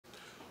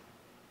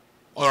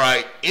All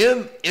right,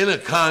 in a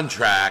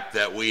contract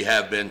that we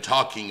have been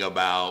talking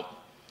about,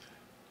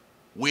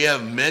 we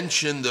have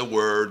mentioned the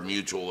word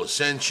mutual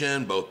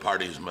ascension. Both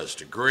parties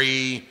must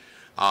agree.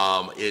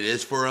 It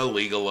is for a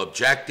legal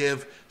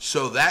objective,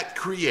 so that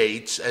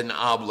creates an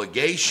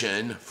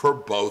obligation for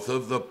both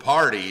of the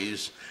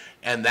parties,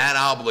 and that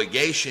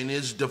obligation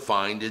is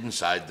defined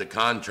inside the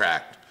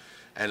contract.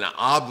 An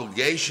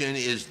obligation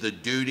is the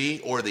duty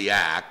or the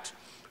act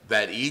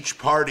that each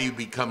party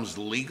becomes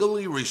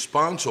legally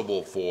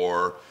responsible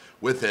for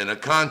within a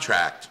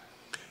contract.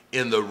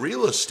 In the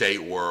real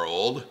estate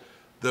world,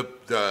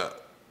 the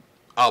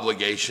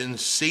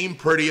obligations seem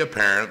pretty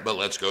apparent, but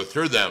let's go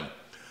through them.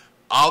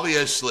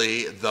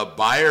 Obviously, the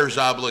buyer's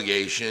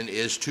obligation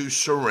is to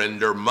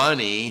surrender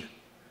money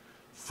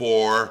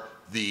for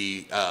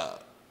the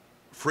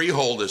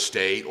freehold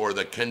estate or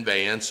the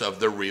conveyance of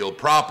the real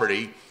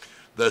property.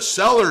 The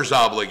seller's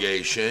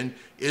obligation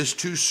is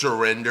to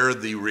surrender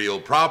the real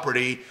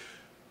property.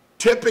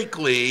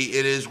 Typically,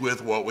 it is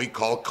with what we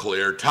call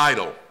clear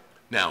title.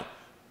 Now,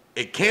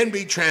 it can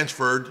be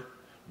transferred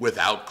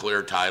without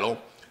clear title.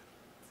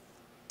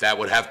 That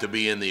would have to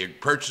be in the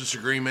purchase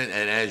agreement,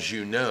 and as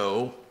you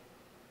know,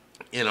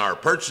 in our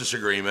purchase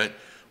agreement,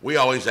 we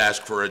always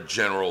ask for a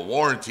general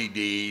warranty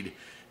deed,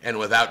 and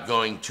without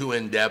going too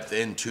in-depth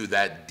into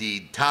that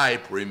deed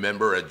type,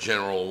 remember a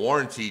general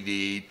warranty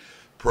deed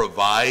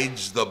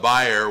provides the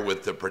buyer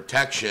with the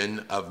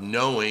protection of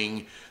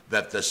knowing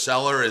that the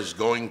seller is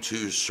going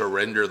to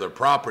surrender the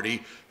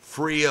property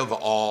free of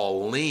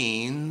all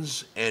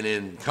liens and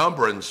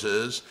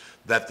encumbrances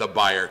that the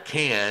buyer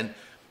can,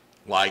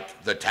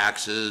 like the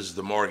taxes,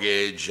 the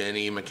mortgage,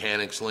 any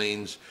mechanics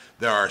liens.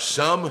 There are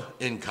some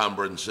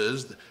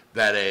encumbrances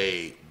that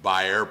a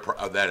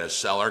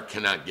seller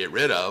cannot get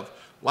rid of,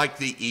 like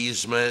the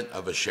easement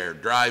of a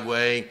shared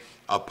driveway,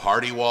 a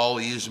party wall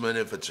easement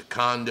if it's a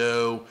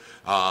condo,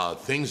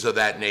 things of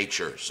that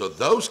nature. So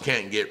those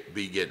can't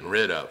be getting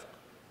rid of.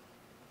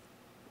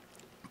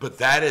 But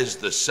that is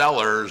the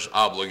seller's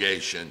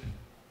obligation.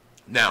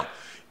 Now,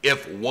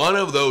 if one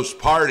of those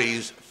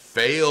parties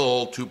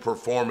fail to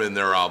perform in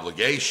their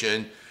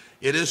obligation,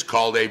 it is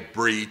called a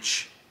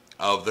breach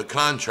of the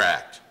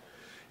contract.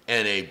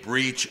 And a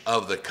breach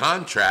of the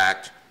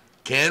contract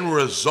can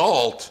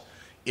result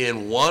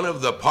in one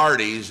of the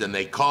parties, and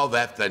they call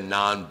that the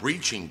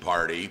non-breaching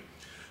party,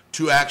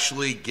 to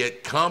actually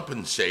get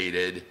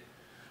compensated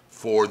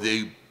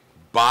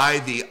by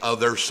the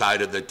other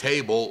side of the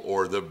table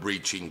or the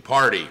breaching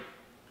party.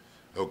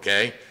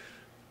 Okay?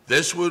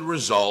 This would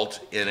result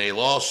in a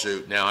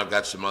lawsuit. Now, I've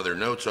got some other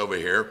notes over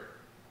here.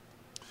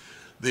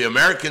 The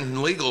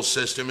American legal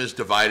system is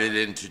divided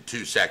into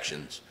two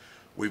sections.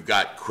 We've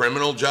got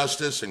criminal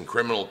justice and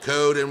criminal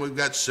code, and we've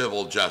got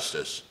civil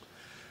justice.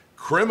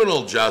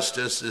 Criminal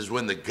justice is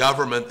when the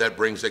government that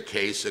brings a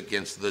case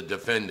against the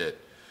defendant.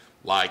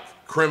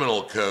 Like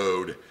criminal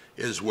code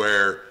is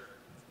where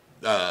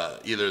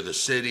either the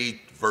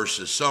city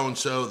versus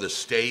so-and-so, the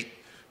state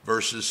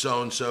versus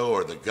so-and-so,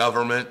 or the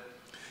government.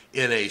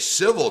 In a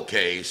civil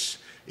case,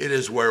 it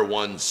is where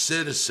one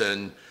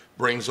citizen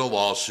brings a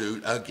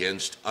lawsuit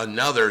against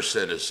another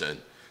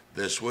citizen.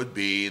 This would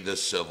be the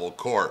civil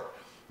court.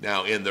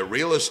 Now, in the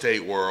real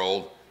estate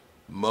world,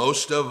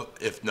 most of,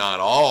 if not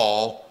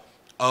all,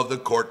 of the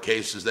court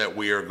cases that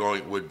we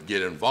would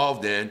get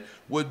involved in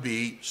would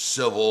be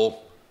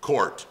civil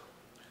court.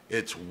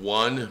 It's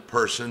one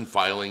person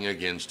filing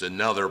against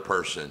another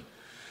person.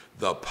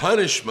 The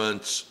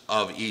punishments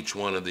of each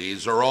one of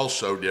these are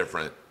also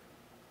different.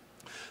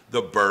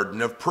 The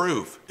burden of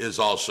proof is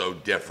also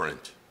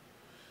different.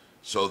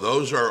 So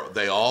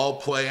they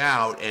all play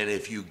out, and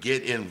if you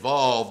get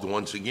involved,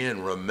 once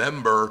again,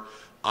 remember,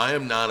 I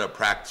am not a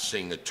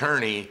practicing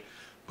attorney,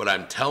 but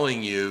I'm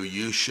telling you,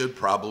 you should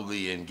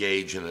probably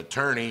engage an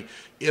attorney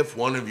if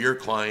one of your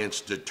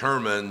clients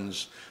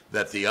determines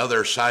that the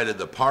other side of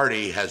the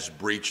party has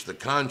breached the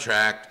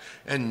contract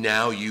and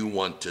now you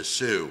want to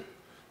sue.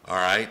 All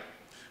right?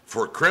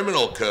 For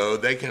criminal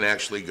code, they can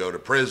actually go to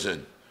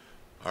prison.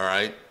 All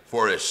right?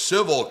 For a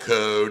civil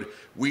code,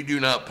 we do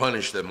not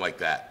punish them like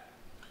that.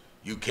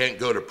 You can't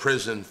go to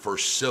prison for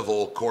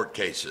civil court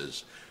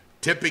cases.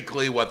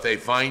 Typically, what they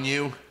fine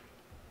you,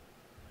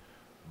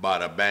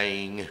 bada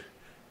bang,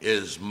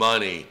 is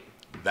money.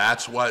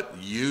 That's what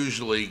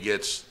usually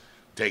gets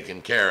taken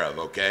care of,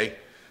 okay?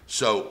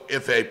 So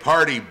if a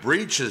party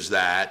breaches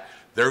that,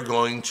 they're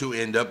going to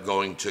end up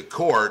going to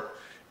court,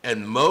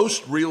 and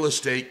most real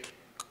estate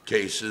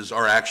cases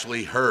are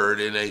actually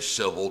heard in a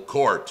civil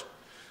court.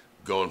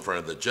 Go in front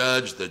of the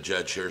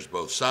judge hears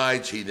both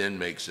sides, he then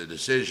makes a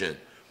decision.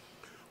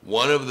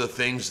 One of the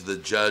things the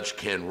judge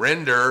can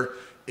render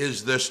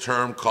is this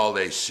term called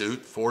a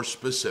suit for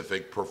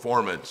specific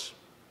performance.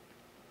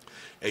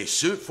 A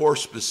suit for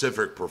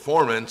specific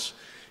performance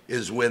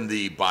is when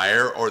the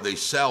buyer or the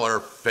seller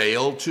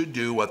failed to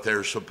do what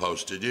they're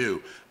supposed to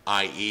do,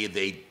 i.e.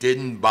 they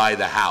didn't buy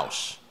the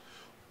house.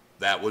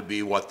 That would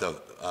be what the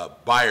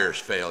buyer's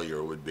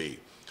failure would be.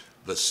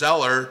 The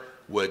seller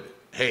would,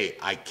 hey,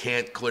 I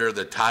can't clear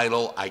the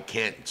title, I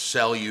can't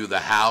sell you the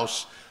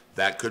house.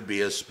 That could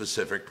be a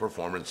specific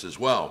performance as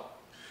well.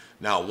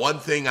 Now, one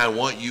thing I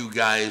want you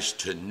guys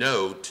to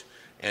note,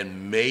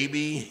 and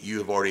maybe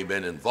you've already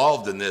been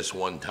involved in this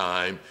one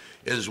time,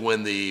 is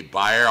when the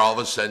buyer all of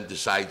a sudden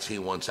decides he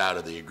wants out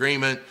of the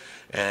agreement,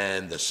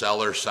 and the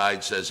seller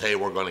side says, hey,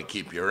 we're going to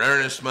keep your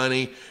earnest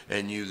money,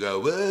 and you go,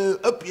 well,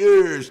 up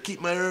yours,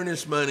 keep my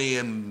earnest money,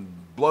 and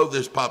blow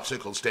this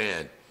popsicle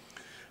stand.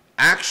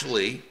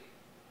 Actually,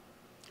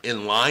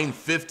 in line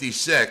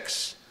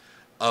 56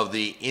 of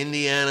the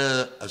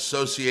Indiana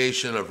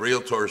Association of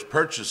Realtors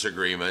Purchase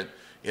Agreement,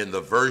 in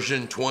the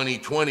version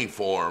 2020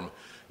 form,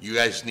 you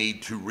guys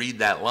need to read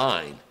that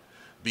line,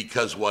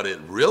 because what it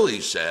really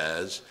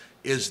says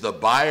is the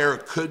buyer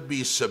could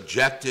be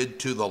subjected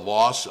to the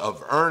loss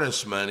of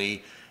earnest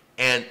money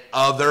and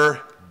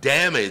other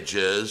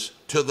damages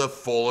to the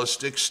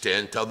fullest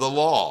extent of the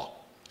law.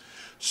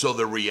 So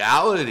the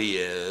reality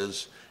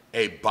is,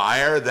 a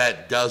buyer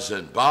that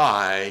doesn't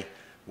buy,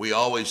 we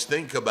always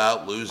think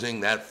about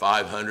losing that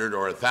 $500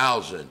 or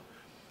 $1,000.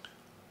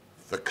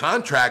 The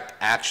contract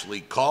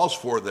actually calls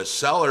for the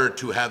seller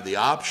to have the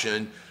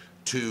option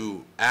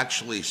to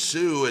actually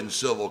sue in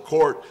civil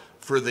court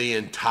for the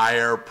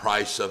entire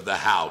price of the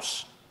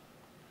house.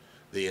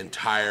 The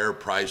entire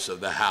price of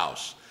the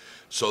house.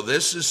 So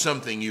this is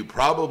something you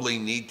probably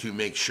need to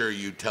make sure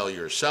you tell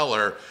your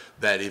seller,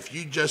 that if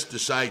you just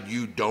decide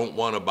you don't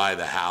want to buy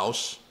the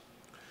house,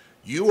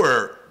 you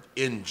are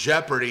in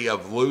jeopardy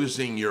of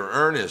losing your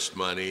earnest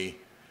money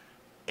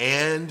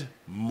and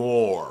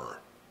more.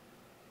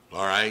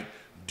 All right?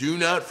 Do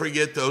not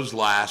forget those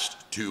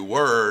last two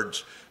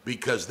words,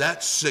 because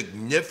that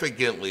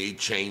significantly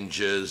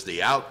changes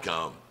the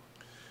outcome.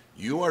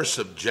 You are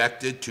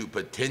subjected to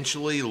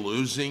potentially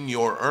losing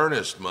your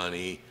earnest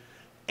money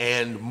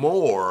and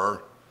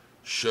more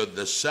should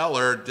the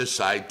seller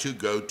decide to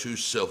go to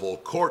civil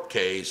court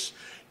case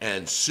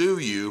and sue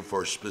you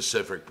for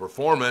specific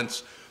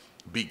performance,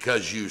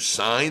 because you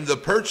signed the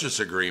purchase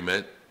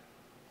agreement,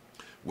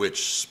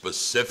 which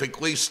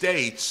specifically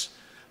states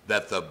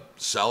that the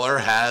seller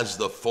has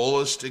the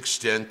fullest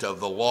extent of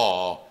the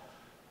law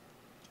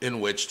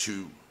in which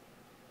to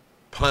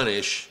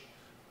punish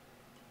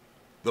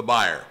the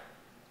buyer.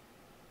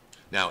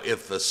 Now,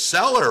 if the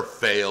seller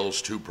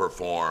fails to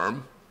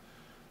perform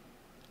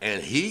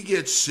and he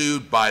gets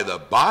sued by the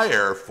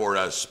buyer for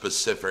a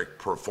specific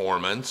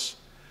performance,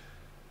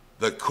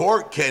 the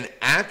court can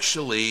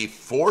actually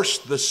force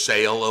the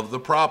sale of the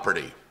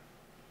property.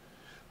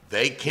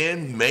 They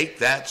can make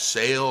that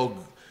sale,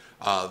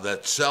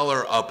 that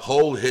seller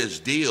uphold his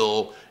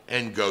deal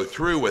and go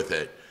through with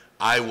it.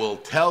 I will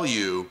tell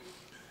you,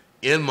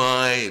 in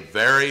my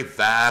very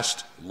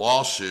vast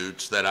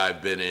lawsuits that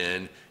I've been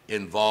in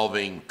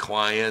involving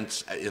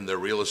clients in the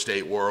real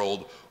estate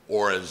world,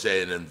 or as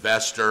an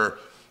investor,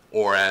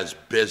 or as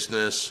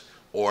business,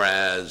 or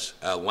as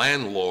a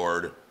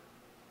landlord,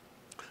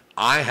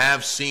 I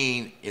have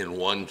seen in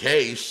one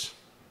case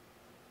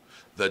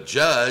the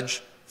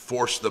judge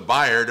force the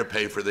buyer to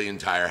pay for the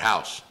entire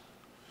house.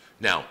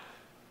 Now,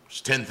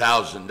 it's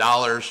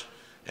 $10,000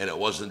 and it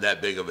wasn't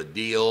that big of a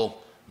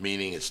deal,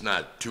 meaning it's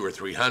not 200 or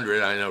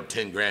 300. I know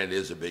 10 grand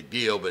is a big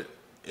deal, but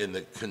in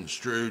the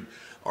construed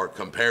or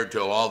compared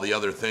to all the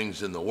other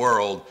things in the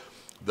world,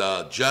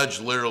 the judge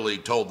literally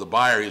told the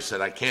buyer, he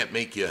said, I can't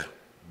make you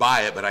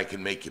buy it, but I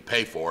can make you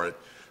pay for it.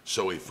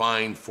 So he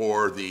fined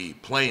for the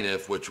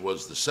plaintiff, which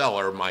was the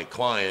seller, my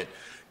client,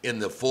 in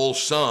the full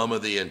sum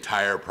of the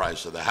entire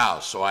price of the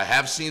house. So I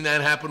have seen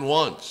that happen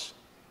once.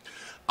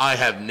 I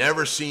have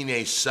never seen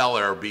a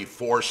seller be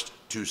forced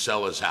to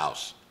sell his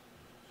house.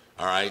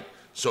 All right?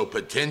 So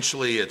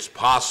potentially it's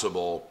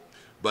possible,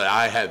 but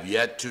I have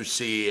yet to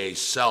see a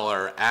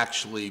seller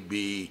actually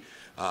be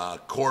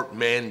court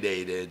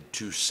mandated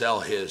to sell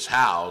his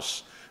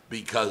house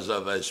because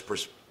of a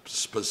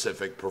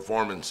specific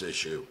performance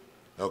issue.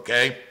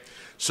 Okay?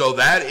 So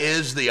that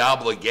is the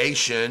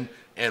obligation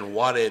and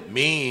what it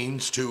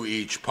means to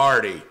each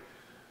party.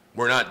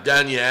 We're not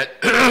done yet.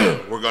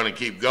 We're going to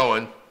keep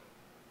going.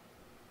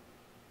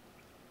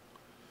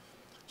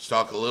 Let's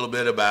talk a little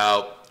bit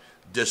about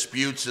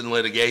disputes and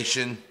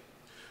litigation.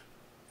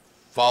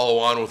 Follow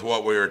on with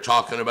what we were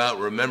talking about.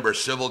 Remember,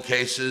 civil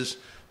cases,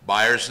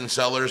 buyers and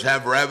sellers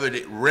have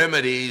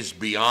remedies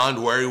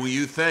beyond where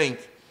you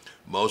think.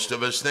 Most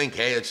of us think,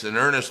 hey, it's an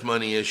earnest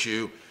money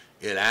issue.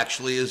 It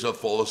actually is a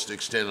fullest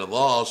extent of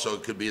law, so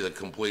it could be the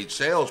complete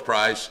sales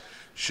price.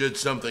 Should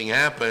something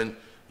happen,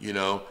 you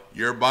know,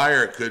 your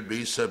buyer could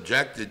be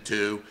subjected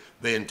to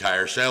the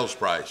entire sales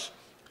price,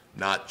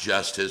 not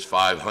just his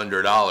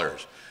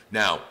 $500.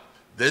 Now,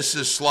 this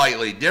is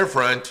slightly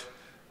different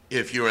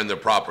if you're in the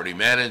property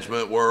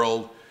management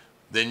world.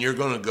 Then you're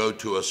going to go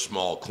to a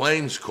small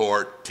claims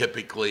court,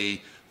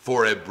 typically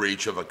for a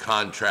breach of a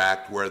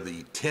contract where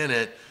the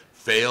tenant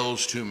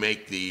fails to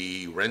make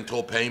the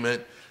rental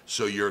payment.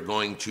 So you're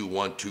going to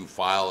want to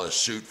file a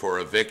suit for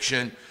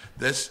eviction.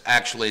 This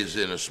actually is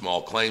in a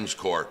small claims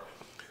court.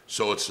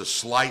 So it's a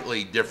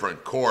slightly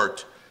different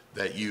court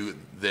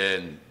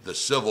than the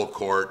civil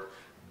court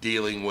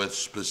dealing with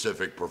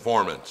specific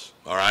performance.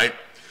 All right?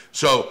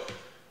 So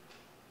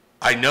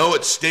I know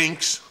it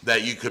stinks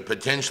that you could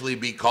potentially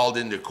be called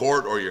into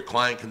court or your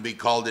client can be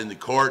called into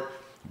court,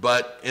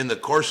 but in the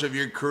course of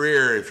your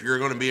career, if you're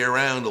going to be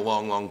around a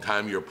long, long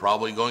time, you're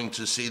probably going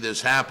to see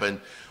this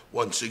happen.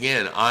 Once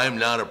again, I'm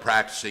not a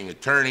practicing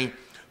attorney,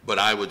 but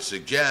I would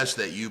suggest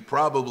that you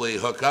probably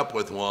hook up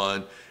with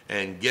one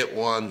and get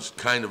one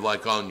kind of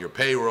like on your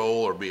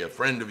payroll or be a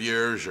friend of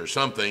yours or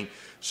something,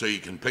 so you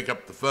can pick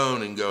up the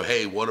phone and go,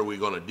 hey, what are we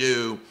going to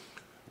do?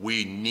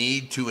 We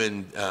need to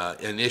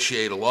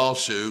initiate a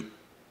lawsuit,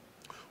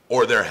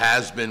 or there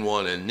has been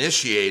one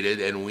initiated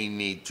and we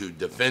need to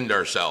defend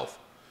ourselves,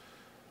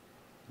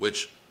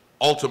 which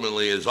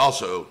ultimately is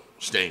also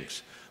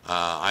stinks.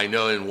 I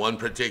know in one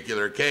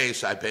particular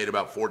case, I paid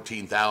about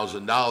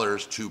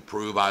 $14,000 to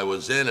prove I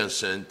was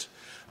innocent,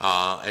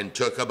 and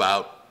took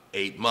about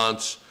 8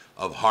 months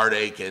of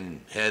heartache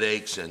and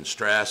headaches and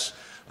stress,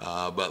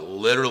 but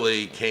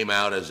literally came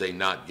out as a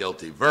not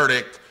guilty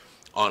verdict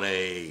on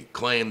a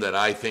claim that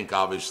I think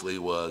obviously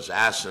was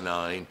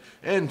asinine,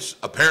 and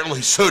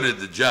apparently so did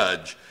the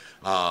judge,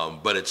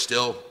 but it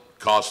still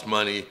cost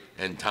money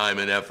and time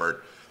and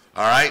effort.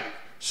 All right,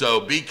 so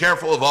be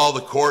careful of all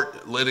the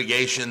court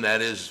litigation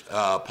that is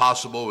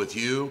possible with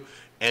you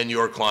and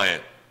your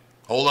client.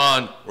 Hold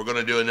on, we're going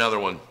to do another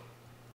one.